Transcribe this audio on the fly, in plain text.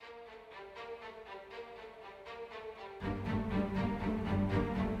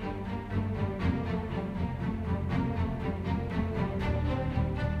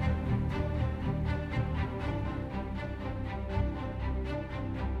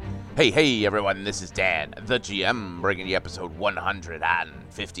Hey everyone, this is Dan, the GM, bringing you episode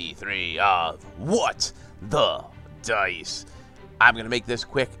 153 of What the Dice. I'm going to make this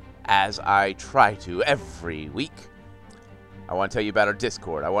quick, as I try to every week. I want to tell you about our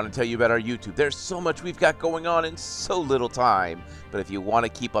Discord. I want to tell you about our YouTube. There's so much we've got going on in so little time. But if you want to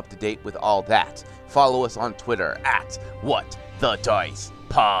keep up to date with all that, follow us on Twitter at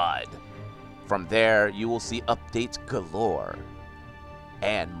WhatTheDicePod. From there, you will see updates galore.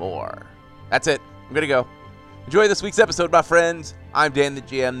 And more. That's it. I'm going to go. Enjoy this week's episode, my friends. I'm Dan the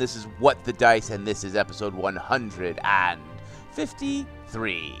GM. This is What the Dice, and this is episode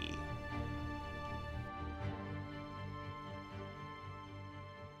 153.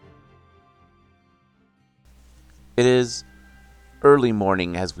 It is early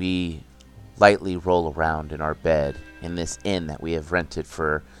morning as we lightly roll around in our bed in this inn that we have rented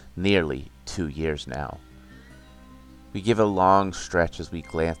for nearly 2 years now. We give a long stretch as we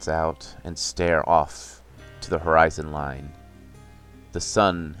glance out and stare off to the horizon line. The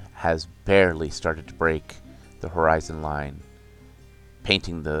sun has barely started to break the horizon line,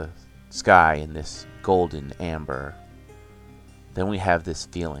 painting the sky in this golden amber. Then we have this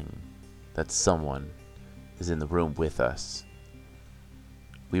feeling that someone is in the room with us.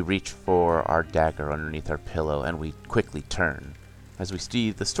 We reach for our dagger underneath our pillow and we quickly turn as we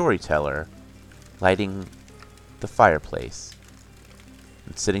see the storyteller lighting the fireplace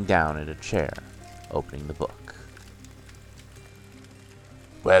and sitting down in a chair, opening the book.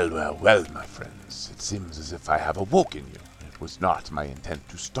 Well, my friends. It seems as if I have awoken you. It was not my intent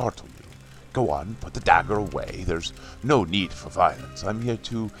to startle you. Go on, put the dagger away. There's no need for violence. I'm here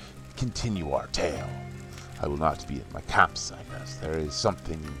to continue our tale. I will not be at my campsite, as there is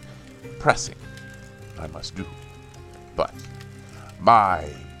something pressing I must do. But my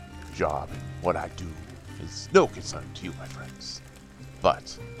job and what I do is no concern to you, my friends.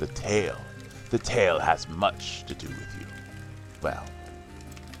 But the tale has much to do with you. Well,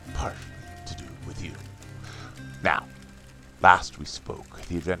 partly to do with you. Now, last we spoke,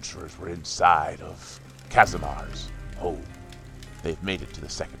 the adventurers were inside of Casimar's home. They've made it to the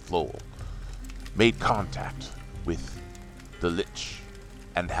second floor, made contact with the Lich,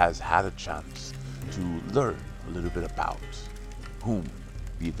 and has had a chance to learn a little bit about whom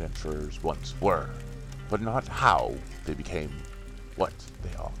the adventurers once were, but not how they became what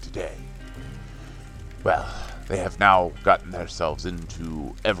they are today. Well, they have now gotten themselves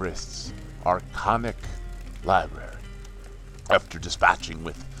into Everest's Arcanic Library. After dispatching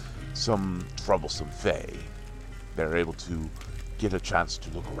with some troublesome fae, they're able to get a chance to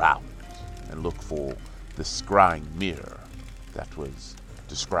look around and look for the scrying mirror that was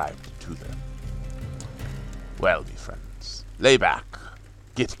described to them. Well, me friends, lay back,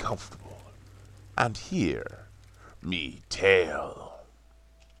 get comfortable, and hear me tale.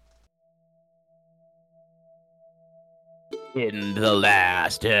 In the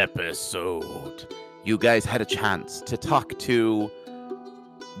last episode, you guys had a chance to talk to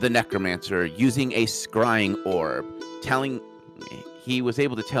the necromancer using a scrying orb, he was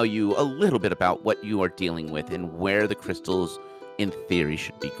able to tell you a little bit about what you are dealing with and where the crystals, in theory,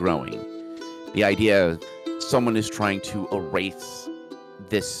 should be growing. The idea, someone is trying to erase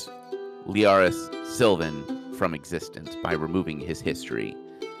this Liaris Sylvan from existence by removing his history,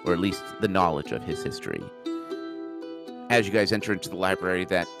 or at least the knowledge of his history. As you guys enter into the library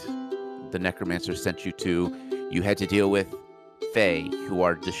that the necromancer sent you to, you had to deal with fae who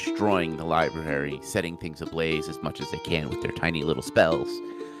are destroying the library, setting things ablaze as much as they can with their tiny little spells,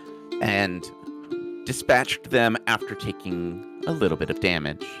 and dispatched them after taking a little bit of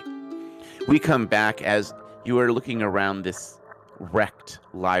damage. We come back as you are looking around this wrecked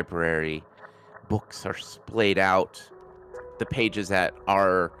library. Books are splayed out. The pages that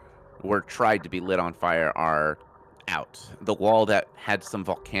were tried to be lit on fire are out. The wall that had some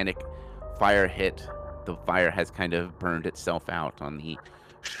volcanic fire hit, the fire has kind of burned itself out on the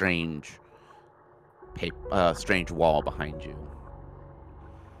strange wall behind you.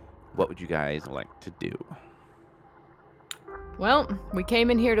 What would you guys like to do? Well, we came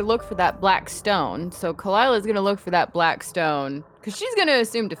in here to look for that black stone, so Kalila's going to look for that black stone, because she's going to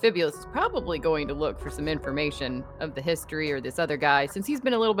assume Defibulus is probably going to look for some information of the history or this other guy, since he's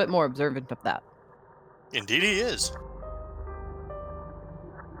been a little bit more observant of that. Indeed he is.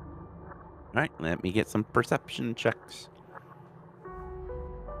 All right, let me get some perception checks.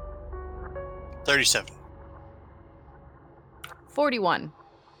 37. 41.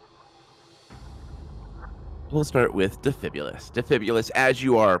 We'll start with Defibulus. Defibulus, as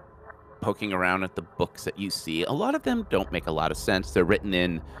you are poking around at the books that you see, a lot of them don't make a lot of sense. They're written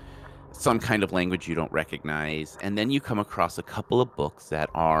in some kind of language you don't recognize. And then you come across a couple of books that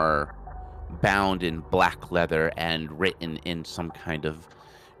are bound in black leather and written in some kind of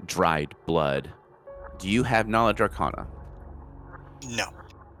dried blood. Do you have Knowledge Arcana? No.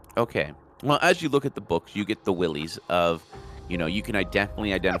 Okay. Well, as you look at the books, you get the willies of, you can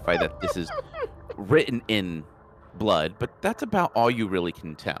definitely identify that this is written in blood, but that's about all you really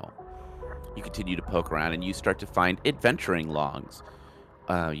can tell. You continue to poke around and you start to find adventuring logs.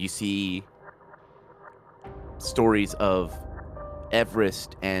 You see stories of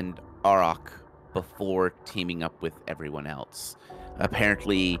Everest and Arak before teaming up with everyone else.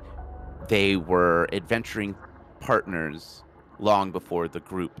 Apparently, they were adventuring partners long before the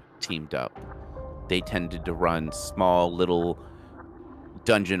group teamed up. They tended to run small little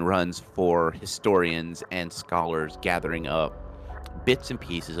dungeon runs for historians and scholars, gathering up bits and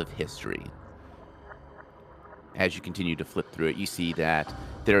pieces of history. As you continue to flip through it, you see that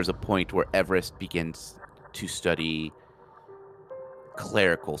there's a point where Everest begins to study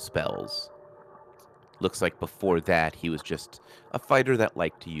clerical spells. Looks like before that, he was just a fighter that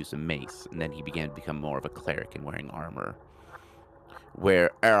liked to use a mace, and then he began to become more of a cleric and wearing armor.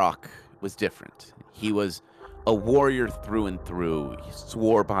 Where Arak was different. He was a warrior through and through. He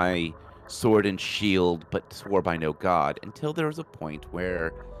swore by sword and shield, but swore by no god, until there was a point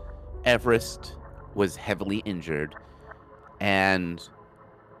where Everest was heavily injured, and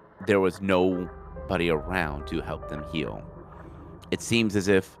there was nobody around to help them heal. It seems as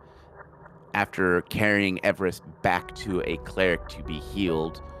if after carrying Everest back to a cleric to be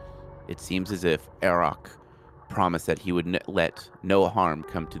healed, it seems as if Arak promised that he would let no harm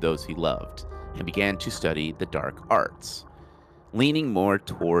come to those he loved, and began to study the dark arts, leaning more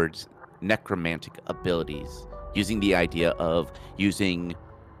towards necromantic abilities, using the idea of using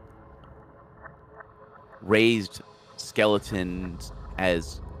raised skeletons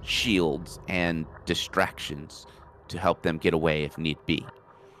as shields and distractions to help them get away if need be.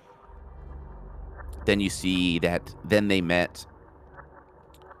 Then you see that then they met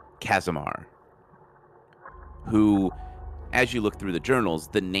Kazimar, who, as you look through the journals,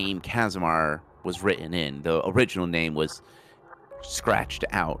 the name Kazimar was written in. The original name was scratched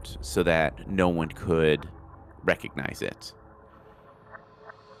out so that no one could recognize it.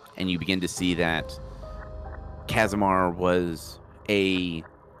 And you begin to see that Kazimar was a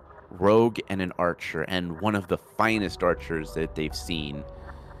rogue and an archer, and one of the finest archers that they've seen.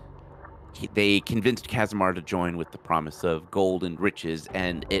 They convinced Kazimar to join with the promise of gold and riches,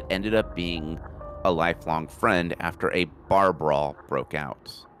 and it ended up being a lifelong friend after a bar brawl broke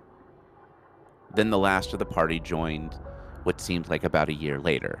out. Then the last of the party joined what seemed like about a year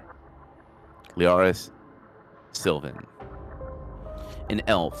later. Leoris Sylvan, an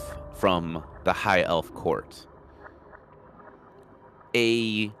elf from the High Elf Court.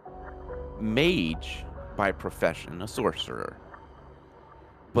 A mage by profession, a sorcerer,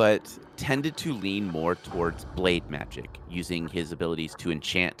 but tended to lean more towards blade magic, using his abilities to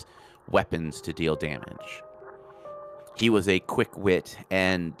enchant weapons to deal damage. He was a quick wit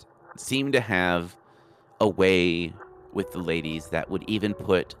and seemed to have a way with the ladies that would even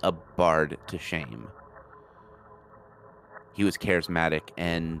put a bard to shame. He was charismatic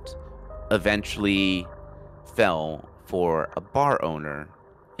and eventually fell for a bar owner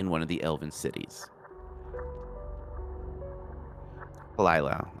in one of the elven cities.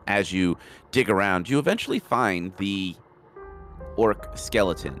 Lila, as you dig around, you eventually find the orc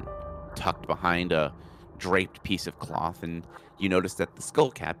skeleton tucked behind a draped piece of cloth, and you notice that the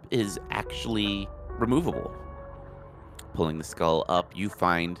skull cap is actually removable. Pulling the skull up, you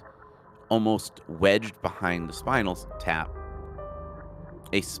find, almost wedged behind the spinal tap,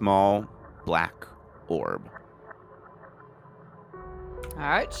 a small black orb. All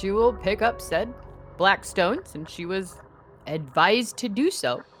right, she will pick up said black stone since she was advised to do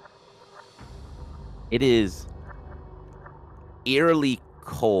so. It is eerily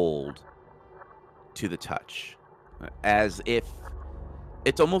cold to the touch, as if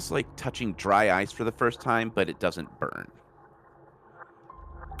it's almost like touching dry ice for the first time, but it doesn't burn.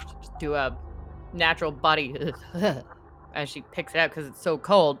 Just do a natural body as she picks it out because it's so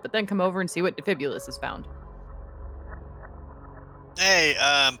cold, but then come over and see what Defibulus has found. Hey,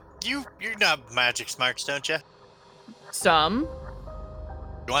 you know magic smarts, don't you? Some.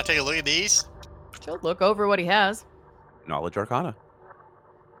 You want to take a look at these? She'll look over what he has. Knowledge Arcana.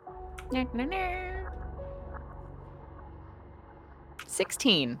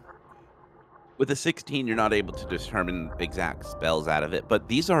 16. With a 16, you're not able to determine exact spells out of it, but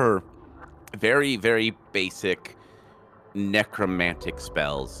these are Very, very basic necromantic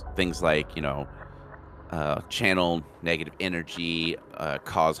spells. Things like, channel negative energy,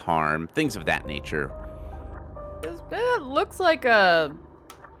 cause harm, things of that nature. It looks like a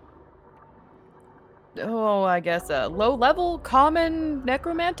I guess a low-level common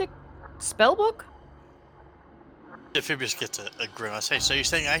necromantic spellbook? Amphibious gets a grimace. Hey, so you're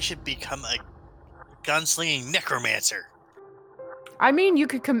saying I should become a gunslinging necromancer? I mean, you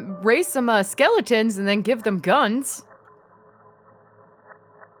could raise some skeletons and then give them guns.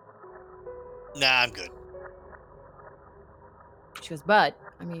 Nah, I'm good. She goes, but,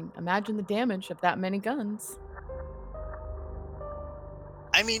 I mean, imagine the damage of that many guns.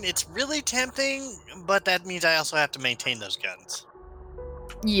 I mean, it's really tempting, but that means I also have to maintain those guns.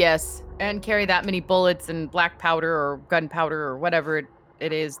 Yes, and carry that many bullets and black powder or gunpowder or whatever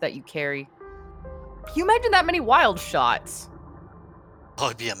it is that you carry. Can you imagine that many wild shots? Oh,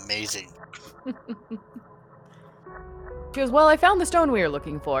 it'd be amazing. She goes, well, I found the stone we were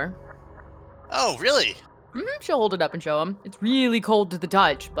looking for. Oh, really? She'll hold it up and show him. It's really cold to the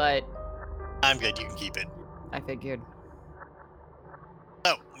touch, but I'm good. You can keep it. I figured.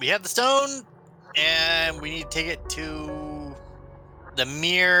 So, we have the stone, and we need to take it to the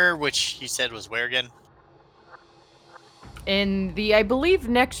mirror, which he said was where again? In the, I believe,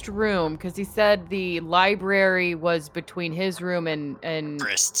 next room, because he said the library was between his room and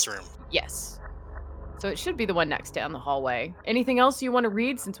Grist's room. yes. So it should be the one next down the hallway. Anything else you want to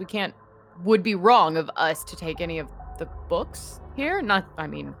read, since we can't, would be wrong of us to take any of the books here? Not, I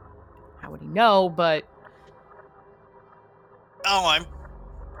mean, how would he know, but... Oh,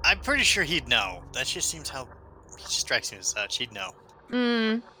 I'm pretty sure he'd know. That just seems how he strikes me as such. He'd know.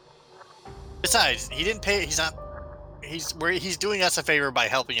 Besides, he didn't pay. He's not. He's doing us a favor by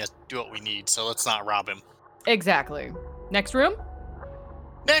helping us do what we need. So let's not rob him. Exactly. Next room?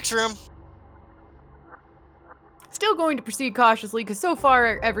 Next room. Still going to proceed cautiously, because so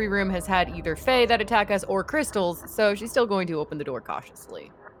far every room has had either fae that attack us or crystals, so she's still going to open the door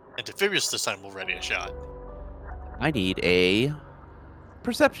cautiously. And Amphibious this time will ready a shot. I need a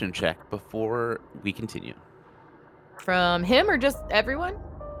perception check before we continue. From him or just everyone?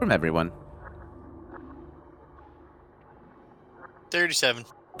 From everyone. 37.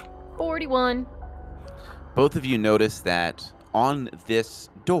 41. Both of you notice that on this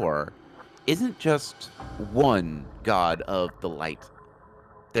door isn't just one god of the light.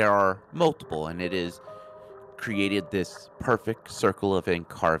 There are multiple, and it is created this perfect circle of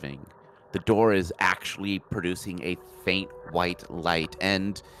carving. The door is actually producing a faint white light,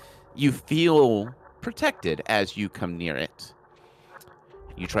 and you feel protected as you come near it.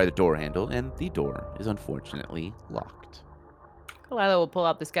 You try the door handle, and the door is unfortunately locked. Kalila will pull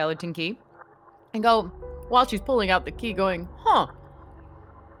out the skeleton key and go, while she's pulling out the key, going,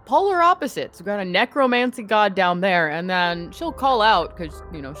 polar opposites. We've got a necromancy god down there, and then she'll call out, because,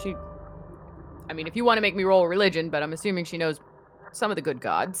 I mean, if you want to make me roll religion, but I'm assuming she knows some of the good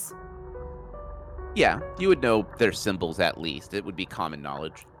gods. Yeah, you would know their symbols at least. It would be common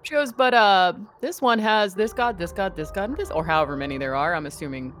knowledge. She goes, but this one has this god, this god, this god, and this, or however many there are. I'm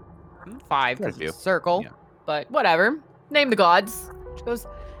assuming 5 because it's a circle, Yeah. But whatever. Name the gods. She goes,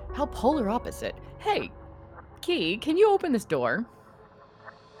 how polar opposite. Hey, Key, can you open this door?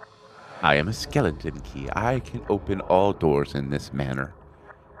 I am a skeleton key. I can open all doors in this manner.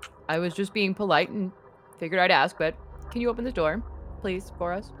 I was just being polite and figured I'd ask, but can you open this door, please,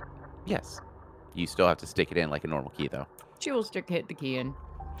 for us? Yes. You still have to stick it in like a normal key, though. She will hit the key in.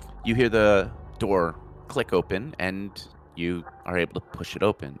 You hear the door click open, and you are able to push it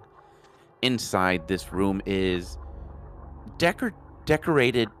open. Inside, this room is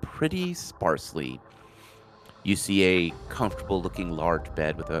decorated pretty sparsely. You see a comfortable-looking large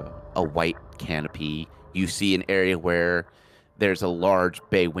bed with a white canopy. You see an area where there's a large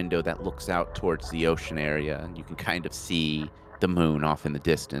bay window that looks out towards the ocean area, and you can kind of see the moon off in the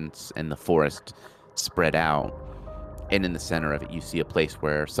distance and the forest spread out. And in the center of it, you see a place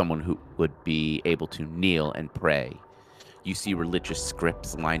where someone who would be able to kneel and pray. You see religious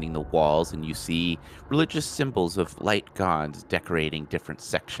scripts lining the walls, and you see religious symbols of light gods decorating different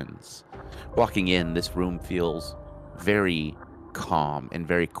sections. Walking in, this room feels very calm and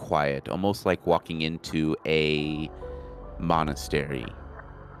very quiet, almost like walking into a monastery.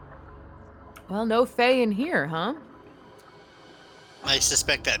 Well, no fae in here, huh? I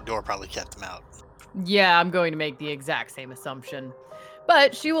suspect that door probably kept them out. Yeah, I'm going to make the exact same assumption.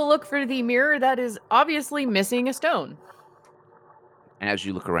 But she will look for the mirror that is obviously missing a stone. As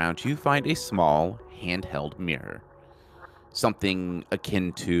you look around, you find a small handheld mirror. Something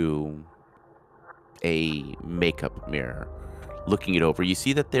akin to a makeup mirror. looking it over, you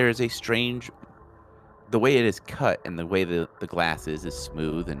see that there is a strange... The way it is cut and the way the glass is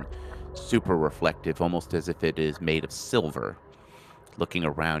smooth and super reflective, almost as if it is made of silver. Looking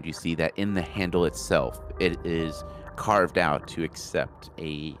around, you see that in the handle itself, it is carved out to accept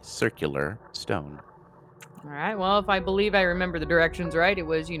a circular stone. All right. Well, if I believe I remember the directions right, it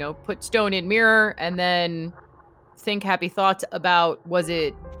was, put stone in mirror and then think happy thoughts about, was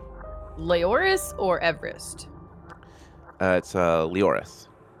it Leoris or Everest? It's Leoris.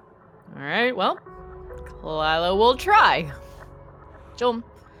 All right. Well, Kalila will try. She'll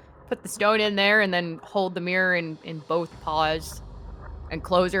put the stone in there and then hold the mirror in both paws and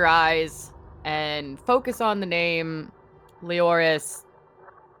close her eyes and focus on the name Leoris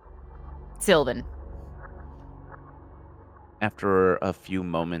Sylvan. After a few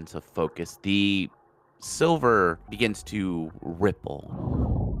moments of focus, the silver begins to ripple,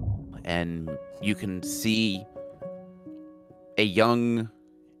 and you can see a young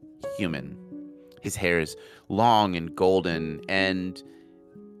human. His hair is long and golden, and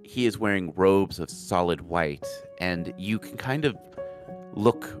he is wearing robes of solid white, and you can kind of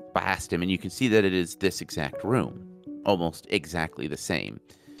look past him, and you can see that it is this exact room, almost exactly the same.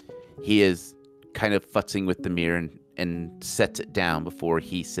 He is kind of futzing with the mirror and sets it down before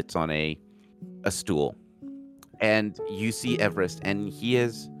he sits on a stool. And you see Everest, and he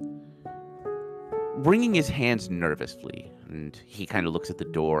is wringing his hands nervously, and he kind of looks at the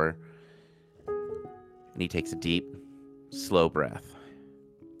door, and he takes a deep, slow breath.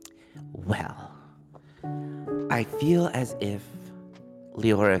 Well, I feel as if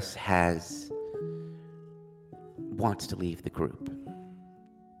Leoris wants to leave the group.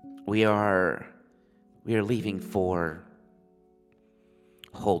 We are leaving for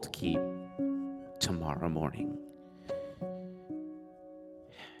Hold Keep tomorrow morning.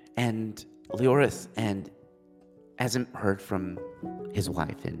 And Leoris hasn't heard from his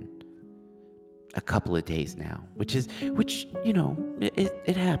wife in a couple of days now, which it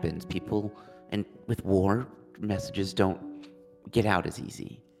happens. People, and with war, messages don't get out as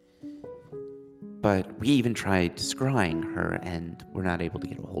easy. But we even tried scrying her, and we're not able to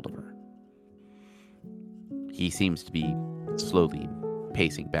get a hold of her. He seems to be slowly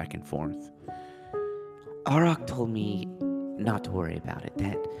pacing back and forth. Arak told me not to worry about it,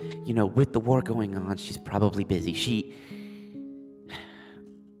 that, with the war going on, she's probably busy.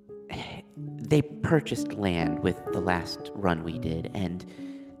 They purchased land with the last run we did, and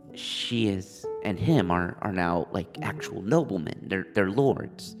she and him are now like actual noblemen. They're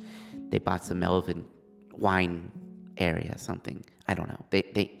lords. They bought some elven wine area, something. I don't know.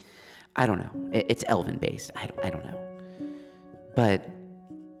 I don't know. It's elven based. I don't know. But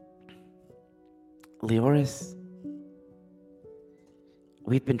Leoris,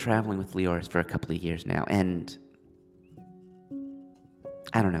 we've been traveling with Leoris for a couple of years now, and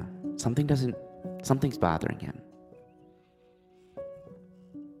I don't know. Something's bothering him.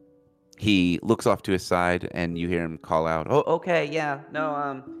 He looks off to his side, and you hear him call out, "Oh, okay, yeah,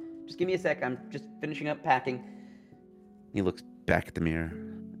 no, just give me a sec. I'm just finishing up packing." He looks back at the mirror.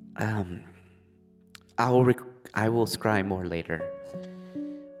 I will scry more later.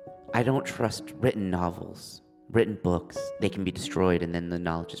 I don't trust written novels, written books. They can be destroyed, and then the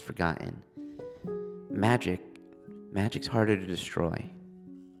knowledge is forgotten. Magic's harder to destroy.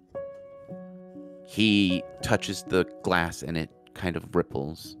 He touches the glass, and it kind of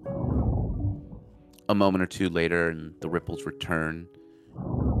ripples. A moment or two later, and the ripples return,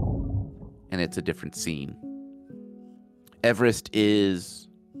 and it's a different scene. Everest is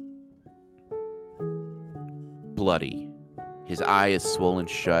bloody. His eye is swollen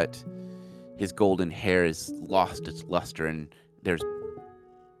shut. His golden hair has lost its luster, and there's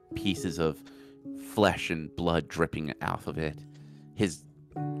pieces of flesh and blood dripping off of it. His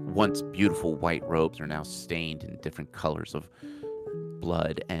once beautiful white robes are now stained in different colors of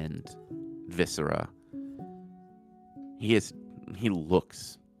blood and viscera. He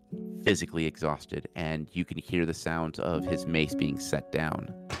looks physically exhausted, and you can hear the sounds of his mace being set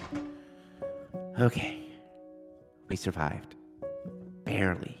down. Okay. We survived.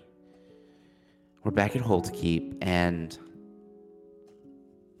 Barely. We're back at Holt Keep, and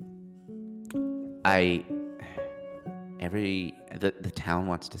the town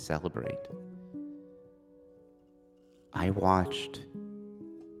wants to celebrate.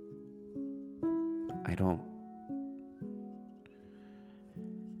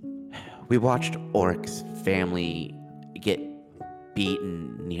 We watched Oric's family get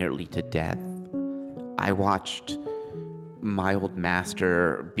beaten nearly to death. I watched my old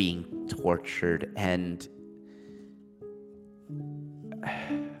master being tortured, and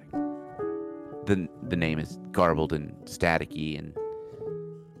the name is garbled and staticky, and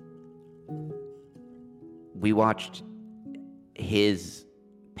we watched his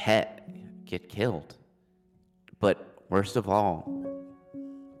pet get killed. But worst of all,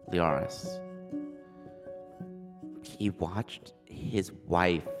 Liaris, he watched his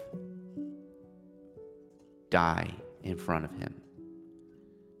wife die in front of him.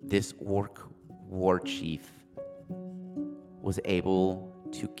 This orc war chief was able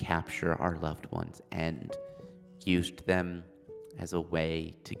to capture our loved ones and used them as a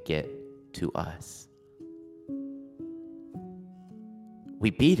way to get to us.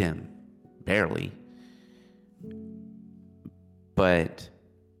 We beat him, barely, but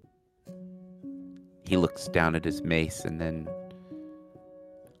he looks down at his mace and then,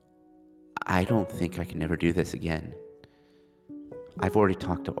 I don't think I can ever do this again. I've already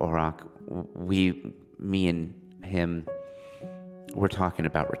talked to Auroch. Me and him, we're talking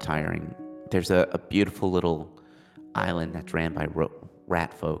about retiring. There's a beautiful little island that's ran by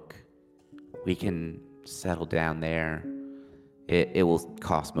rat folk. We can settle down there. It will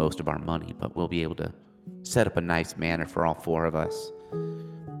cost most of our money, but we'll be able to set up a nice manor for all four of us.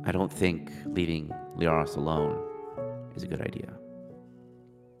 I don't think leaving Liaris alone is a good idea.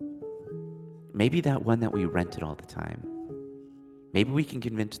 Maybe that one that we rented all the time. Maybe we can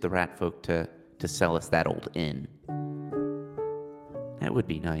convince the rat folk to sell us that old inn. That would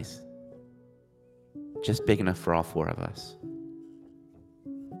be nice. Just big enough for all four of us.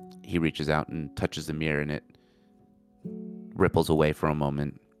 He reaches out and touches the mirror, and it ripples away for a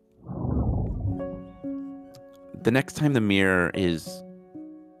moment. The next time the mirror is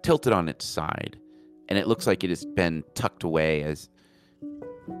tilted on its side, and it looks like it has been tucked away as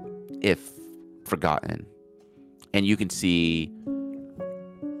if forgotten. And you can see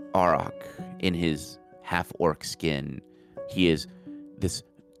Auroch in his half-orc skin. He is this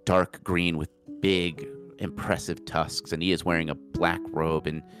dark green with big, impressive tusks, and he is wearing a black robe,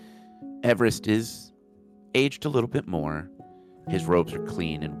 and Everest is aged a little bit more. His robes are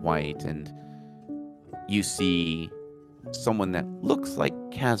clean and white, and you see someone that looks like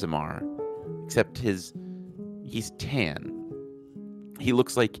Casimir, except he's tan. He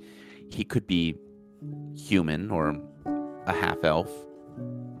looks like he could be human or a half-elf.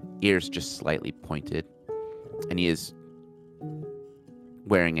 Ears just slightly pointed, and he is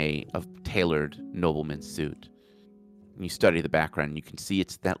wearing a tailored nobleman's suit. And you study the background, and you can see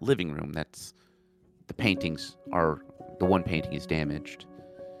it's that living room. The one painting is damaged.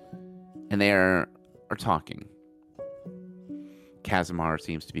 And they are talking. Casimir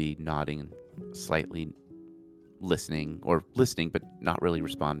seems to be nodding and slightly listening but not really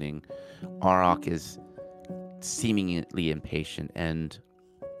responding. Auroch is seemingly impatient, and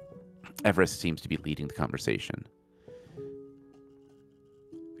Everest seems to be leading the conversation.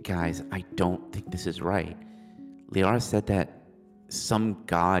 Guys, I don't think this is right. Liara said that some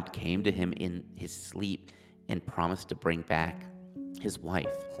god came to him in his sleep and promised to bring back his wife.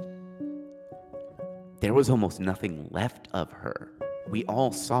 There was almost nothing left of her. We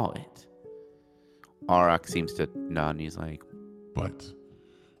all saw it. Auroch seems to nod, and he's like, But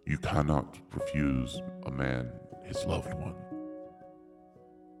you cannot refuse a man his loved one.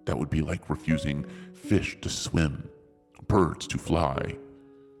 That would be like refusing fish to swim, birds to fly.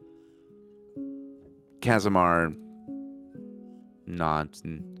 Casimir nods,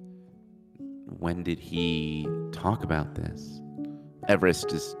 and when did he talk about this? Everest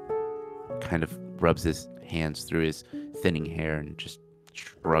just kind of rubs his hands through his thinning hair and just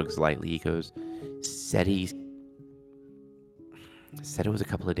shrugs lightly. He goes, said it was a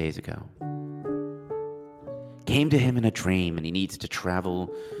couple of days ago. Came to him in a dream, and he needs to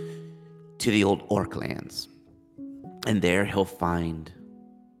travel to the old orc lands. And there he'll find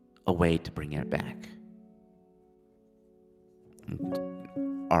a way to bring it back.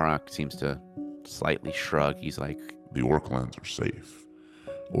 Auroch seems to slightly shrug. He's like, The orc lands are safe.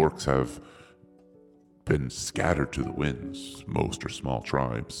 Orcs have been scattered to the winds. Most are small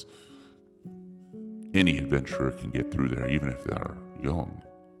tribes. Any adventurer can get through there, even if they are young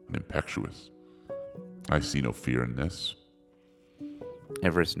and impetuous. I see no fear in this.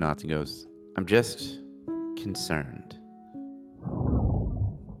 Everest nods and goes, I'm just concerned.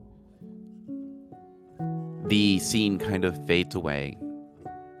 The scene kind of fades away,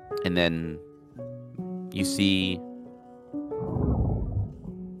 and then you see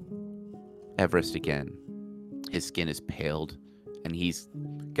Everest again. His skin is paled, and he's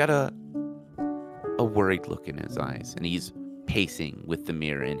got a worried look in his eyes, and he's pacing with the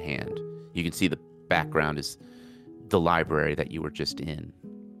mirror in hand. You can see the background is the library that you were just in,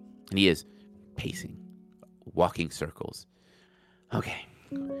 and he is pacing, walking circles. Okay,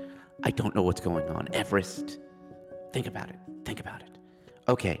 I don't know what's going on. Everest, think about it. Think about it.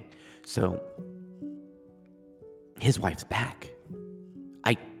 Okay, so his wife's back.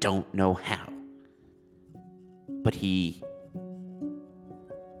 I don't know how. But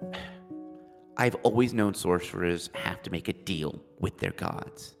I've always known sorcerers have to make a deal with their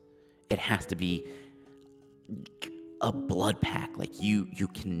gods. It has to be a blood pact. Like, you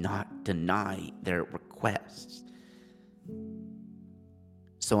cannot deny their requests.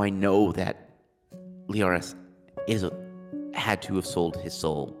 So I know that Leoris had to have sold his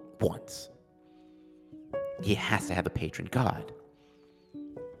soul once. He has to have a patron god.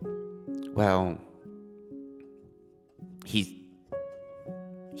 Well, he's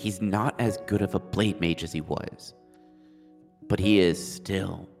not as good of a blade mage as he was, but he is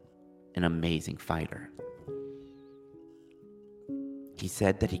still an amazing fighter. He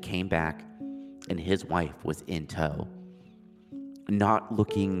said that he came back and his wife was in tow, not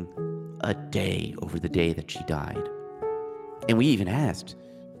looking a day over the day that she died. And we even asked,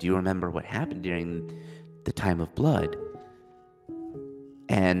 do you remember what happened during the time of blood?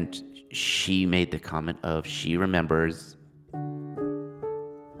 And she made the comment of she remembers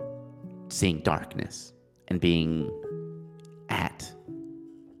seeing darkness and being at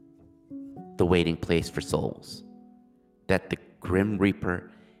the waiting place for souls. That the Grim Reaper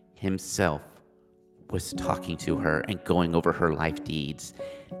himself was talking to her and going over her life deeds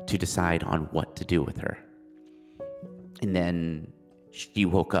to decide on what to do with her. And then she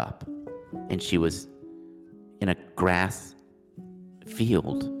woke up and she was in a grass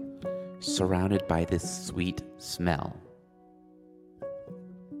field surrounded by this sweet smell.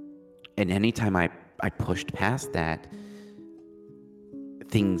 And anytime I pushed past that,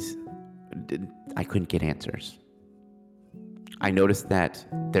 I couldn't get answers. I noticed that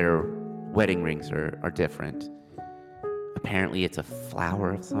their wedding rings are different. Apparently it's a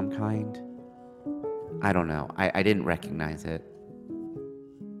flower of some kind. I don't know. I didn't recognize it.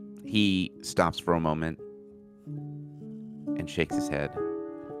 He stops for a moment and shakes his head.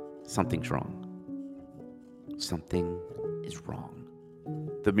 Something's wrong. Something is wrong.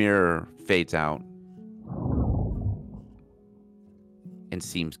 The mirror fades out and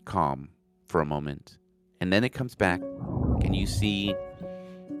seems calm for a moment. And then it comes back and you see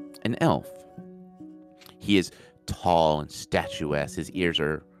an elf. He is tall and statuesque. His ears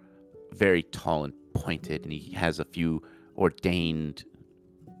are very tall and pointed, and he has a few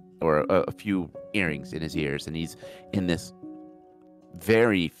a few earrings in his ears, and he's in this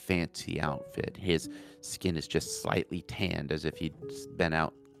very fancy outfit. His skin is just slightly tanned, as if he'd been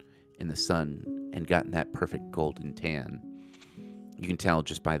out in the sun and gotten that perfect golden tan. You can tell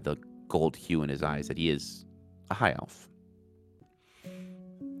just by the gold hue in his eyes that he is a high elf.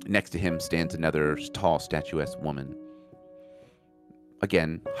 Next to him stands another tall, statuesque woman.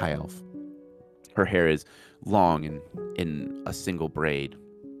 Again, high elf. Her hair is long and in a single braid,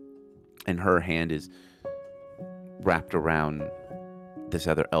 and her hand is wrapped around this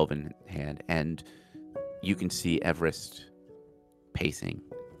other elven hand, and you can see Everest pacing.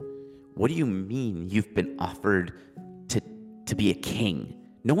 What do you mean you've been offered to be a king?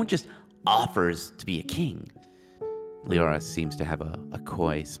 No one just offers to be a king. Leora seems to have a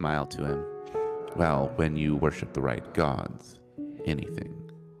coy smile to him. Well, when you worship the right gods, anything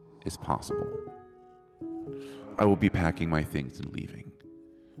is possible. I will be packing my things and leaving.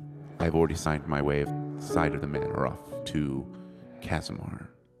 I've already signed my way side of the manor off to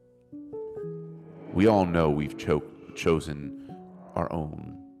Casimir. We all know we've chosen our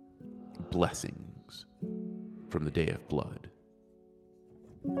own blessings from the Day of Blood.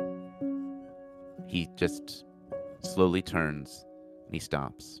 He just slowly turns and he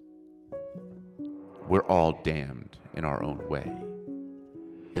stops. We're all damned in our own way.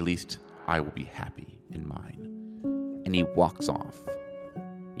 At least I will be happy in mine. And he walks off.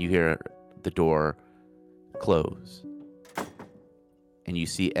 You hear the door close. And you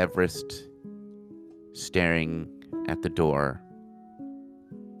see Everest staring at the door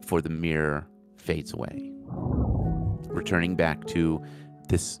before the mirror fades away, returning back to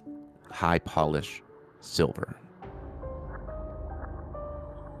this high polish silver.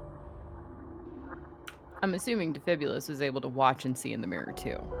 I'm assuming Defibulus was able to watch and see in the mirror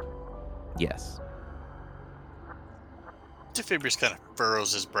too. Yes. Defibulus kind of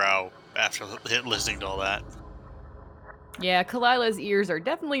furrows his brow after listening to all that. Yeah, Kalila's ears are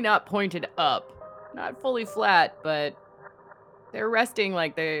definitely not pointed up. Not fully flat, but they're resting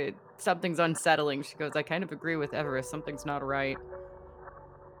like something's unsettling. She goes, I kind of agree with Everest. Something's not right.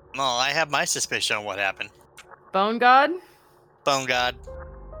 Well, I have my suspicion on what happened. Bone God? Bone God.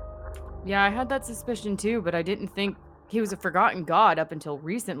 Yeah, I had that suspicion too, but I didn't think he was a forgotten god up until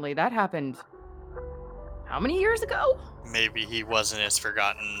recently. That happened how many years ago? Maybe he wasn't as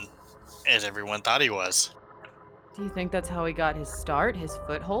forgotten as everyone thought he was. Do you think that's how he got his start, his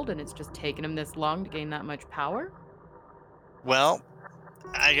foothold, and it's just taken him this long to gain that much power? Well,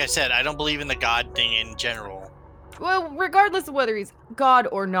 like I said, I don't believe in the god thing in general. Well, regardless of whether he's god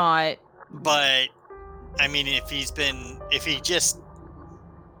or not. But I mean, if he just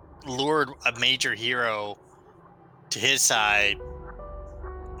lured a major hero to his side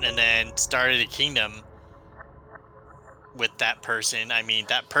and then started a kingdom with that person, I mean,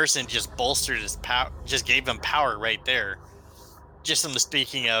 that person just bolstered his power, just gave him power right there. Just from the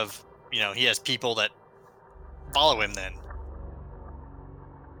speaking of, he has people that follow him then.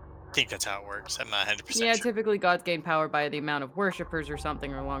 I think that's how it works. I'm not 100% Yeah, sure. typically gods gain power by the amount of worshippers or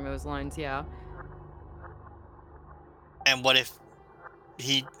something along those lines, yeah. And what if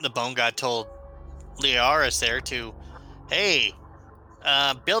the bone god told Leoris there to, hey,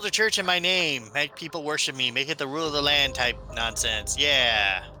 build a church in my name, make people worship me, make it the rule of the land type nonsense.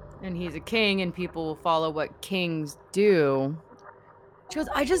 Yeah. And he's a king and people will follow what kings do. She goes,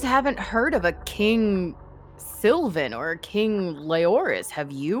 I just haven't heard of a King Sylvan or a King Leoris.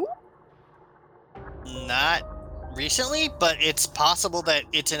 Have you? Not recently, but it's possible that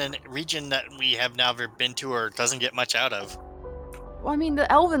it's in a region that we have never been to or doesn't get much out of. Well, I mean,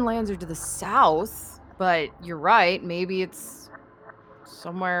 the Elven lands are to the south, but you're right. Maybe it's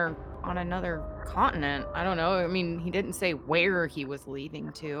somewhere on another continent. I don't know. I mean, he didn't say where he was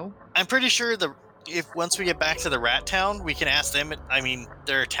leaving to. I'm pretty sure if once we get back to the Rat Town, we can ask them. I mean,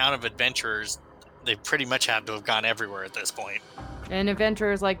 they're a town of adventurers. They pretty much have to have gone everywhere at this point. And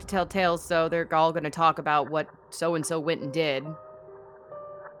adventurers like to tell tales, so they're all going to talk about what so-and-so went and did.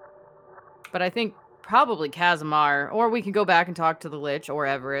 But I think probably Casimir, or we can go back and talk to the Lich or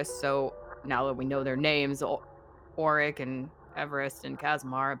Everest, so now that we know their names, Auric and Everest and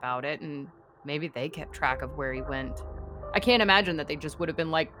Casimir about it, and maybe they kept track of where he went. I can't imagine that they just would have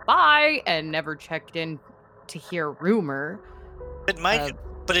been like, bye, and never checked in to hear rumor. But Mike,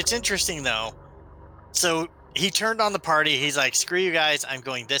 but it's interesting though. So he turned on the party. He's like, screw you guys, I'm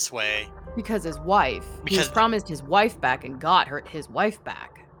going this way. Because his wife. He was promised his wife back and got his wife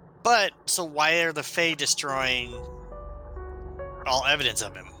back. But, so why are the Fae destroying all evidence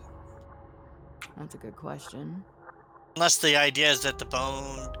of him? That's a good question. Unless the idea is that the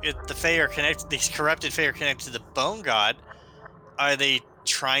Fae are connected, these corrupted Fae are connected to the Bone God, are they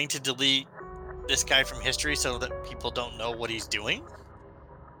trying to delete this guy from history so that people don't know what he's doing?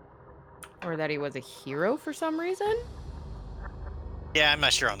 Or that he was a hero for some reason? Yeah, I'm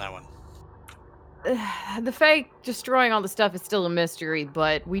not sure on that one. The Fae destroying all the stuff is still a mystery,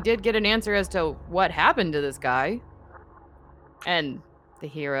 but we did get an answer as to what happened to this guy. And the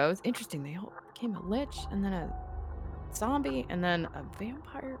heroes. Interesting, they all became a lich, and then a zombie, and then a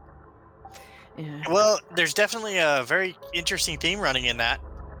vampire. Yeah. Well, there's definitely a very interesting theme running in that.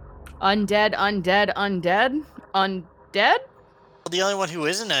 Undead, undead, undead? Undead? Well, the only one who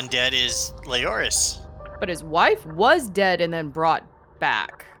isn't undead is Leoris. But his wife was dead and then brought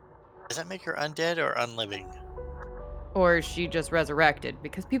back. Does that make her undead or unliving? Or is she just resurrected?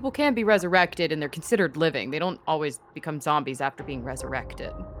 Because people can be resurrected and they're considered living. They don't always become zombies after being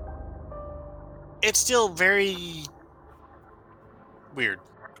resurrected. It's still very weird.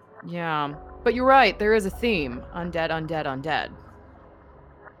 Yeah. But you're right, there is a theme. Undead, undead, undead.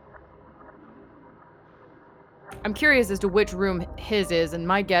 I'm curious as to which room his is, and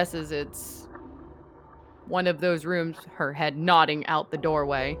my guess is it's one of those rooms, her head nodding out the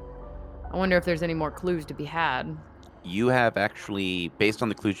doorway. I wonder if there's any more clues to be had. You have actually, based on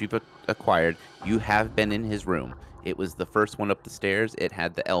the clues you've acquired, you have been in his room. It was the first one up the stairs. It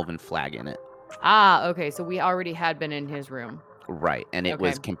had the elven flag in it. Ah, okay, so we already had been in his room. Right, and it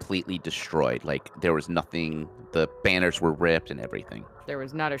was completely destroyed. Like, there was nothing, the banners were ripped and everything. There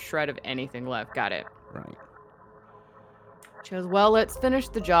was not a shred of anything left. Got it. Right. She goes, well, let's finish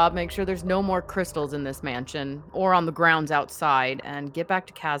the job, make sure there's no more crystals in this mansion, or on the grounds outside, and get back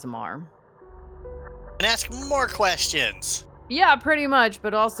to Casimir. And ask more questions. Yeah, pretty much,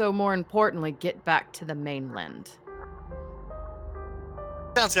 but also, more importantly, get back to the mainland.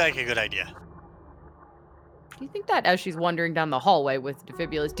 Sounds like a good idea. Do you think that, as she's wandering down the hallway with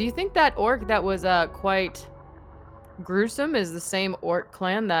Defibulus, do you think that orc that was quite gruesome is the same orc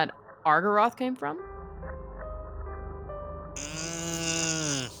clan that Argaroth came from?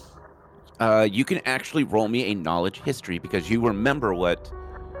 You can actually roll me a knowledge history because you remember what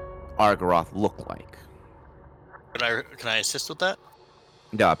Argaroth looked like. Can I assist with that?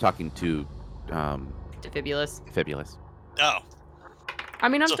 No, I'm talking to Defibulus. Fibulus. Oh. I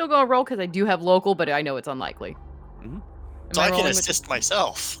mean, I'm still going to roll because I do have local, but I know it's unlikely. Am So I can rolling with assist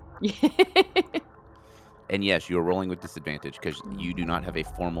myself. And yes, you are rolling with disadvantage because you do not have a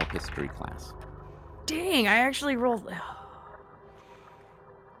formal history class. Dang, I actually rolled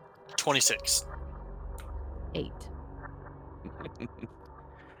 26. 8.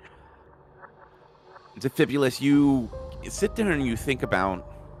 Defibulus, you sit there and you think about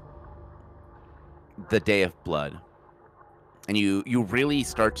the Day of Blood. And you really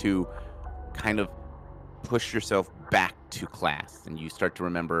start to kind of push yourself back to class. And you start to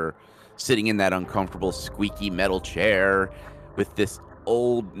remember sitting in that uncomfortable, squeaky metal chair with this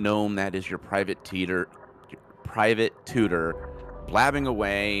old gnome that is your private tutor, blabbing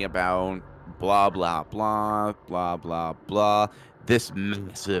away about blah, blah, blah, blah, blah, blah. This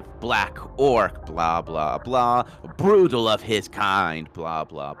massive black orc, blah, blah, blah, brutal of his kind, blah,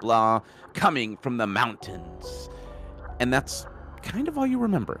 blah, blah, coming from the mountains. And that's kind of all you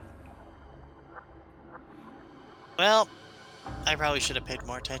remember. Well, I probably should have paid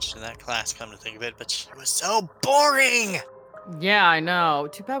more attention to that class, come to think of it, but she was so boring! Yeah, I know.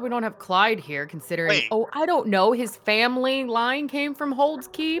 Too bad we don't have Clyde here, considering. Wait. Oh, I don't know. His family line came from Hold's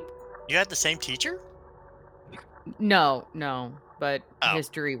Keep? You had the same teacher? No, but Oh.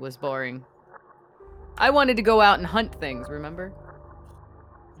 history was boring. I wanted to go out and hunt things, remember?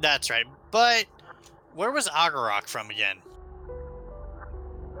 That's right. But where was Agarok from again?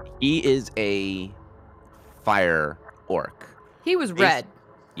 He is a fire orc. He was red.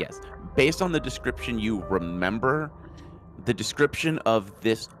 Yes. Based on the description you remember, the description of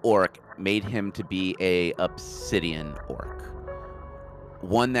this orc made him to be a obsidian orc.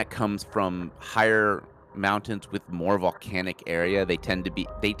 One that comes from higher mountains with more volcanic area. They tend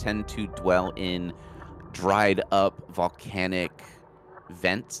to dwell in dried up volcanic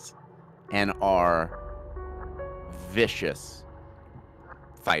vents and are vicious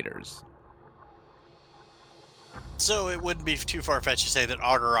fighters. So it wouldn't be too far-fetched to say that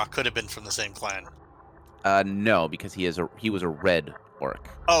Agarok could have been from the same clan. No, because he was a red orc.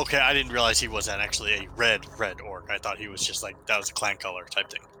 Oh, okay, I didn't realize he wasn't actually a red orc. I thought he was just like, that was a clan color type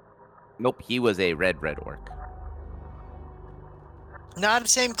thing. Nope, he was a red orc. Not the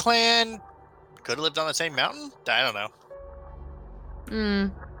same clan. Could have lived on the same mountain? I don't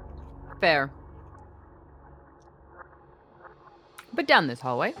know. Fair. But down this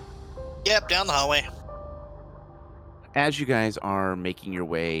hallway. Yep, down the hallway. As you guys are making your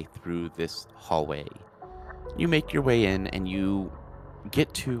way through this hallway, you make your way in and you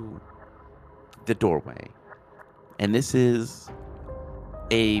get to the doorway. And this is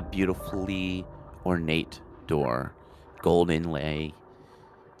a beautifully ornate door, gold inlay,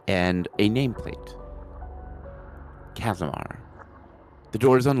 and a nameplate. Kazimar. The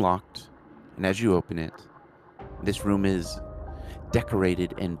door is unlocked, and as you open it, this room is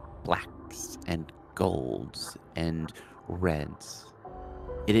decorated in blacks and golds and reds.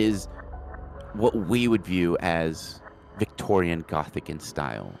 It is what we would view as Victorian Gothic in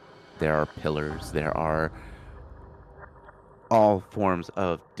style. There are pillars, there are all forms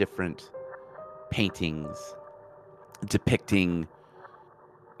of different paintings depicting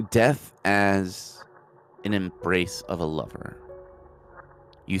death as an embrace of a lover.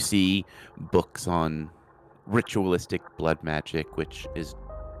 You see books on ritualistic blood magic, which is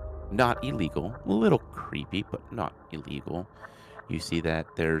not illegal, a little creepy, but not illegal. You see that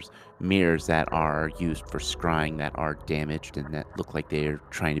there's mirrors that are used for scrying that are damaged and that look like they're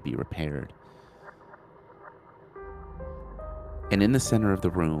trying to be repaired. And in the center of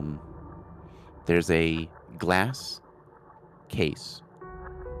the room, there's a glass case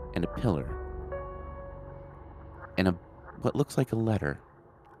and a pillar and what looks like a letter.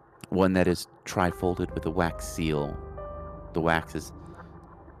 One that is tri-folded with a wax seal. The wax is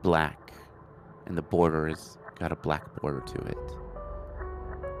black, and the border has got a black border to it.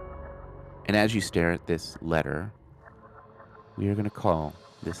 And as you stare at this letter, we are going to call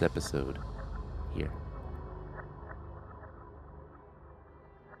this episode here.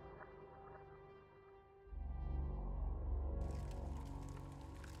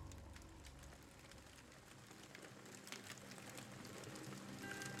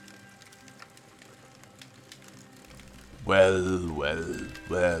 Well,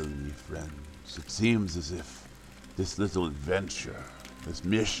 me friends, it seems as if this little adventure, this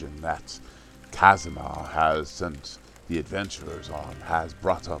mission that Kazimar has sent the adventurers on, has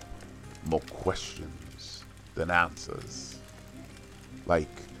brought up more questions than answers. Like,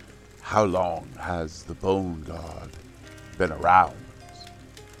 how long has the Bone God been around?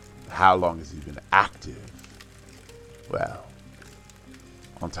 How long has he been active? Well,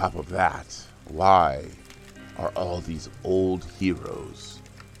 on top of that, why are all these old heroes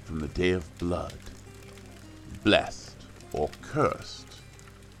from the Day of Blood blessed or cursed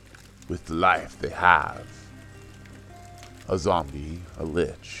with the life they have. A zombie, a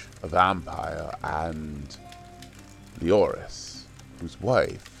lich, a vampire, and Leoris, whose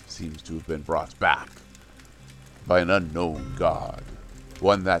wife seems to have been brought back by an unknown god,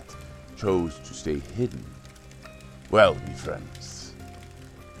 one that chose to stay hidden. Well, me friends,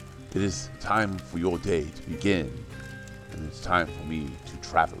 it is time for your day to begin, and it's time for me to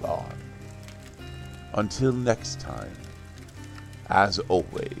travel on. Until next time, as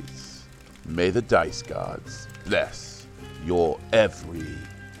always, may the dice gods bless your every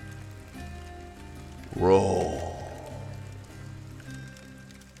roll.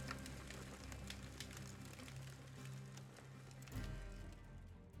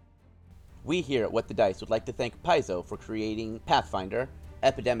 We here at What the Dice would like to thank Paizo for creating Pathfinder,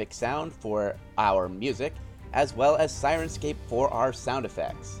 Epidemic Sound for our music, as well as Sirenscape for our sound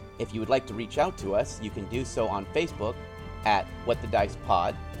effects. If you would like to reach out to us, you can do so on Facebook at What the Dice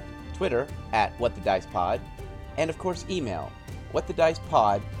Pod, Twitter at What the Dice Pod, and of course email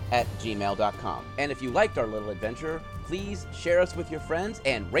whatthedicepod@gmail.com. And if you liked our little adventure, please share us with your friends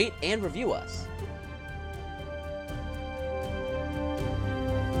and rate and review us.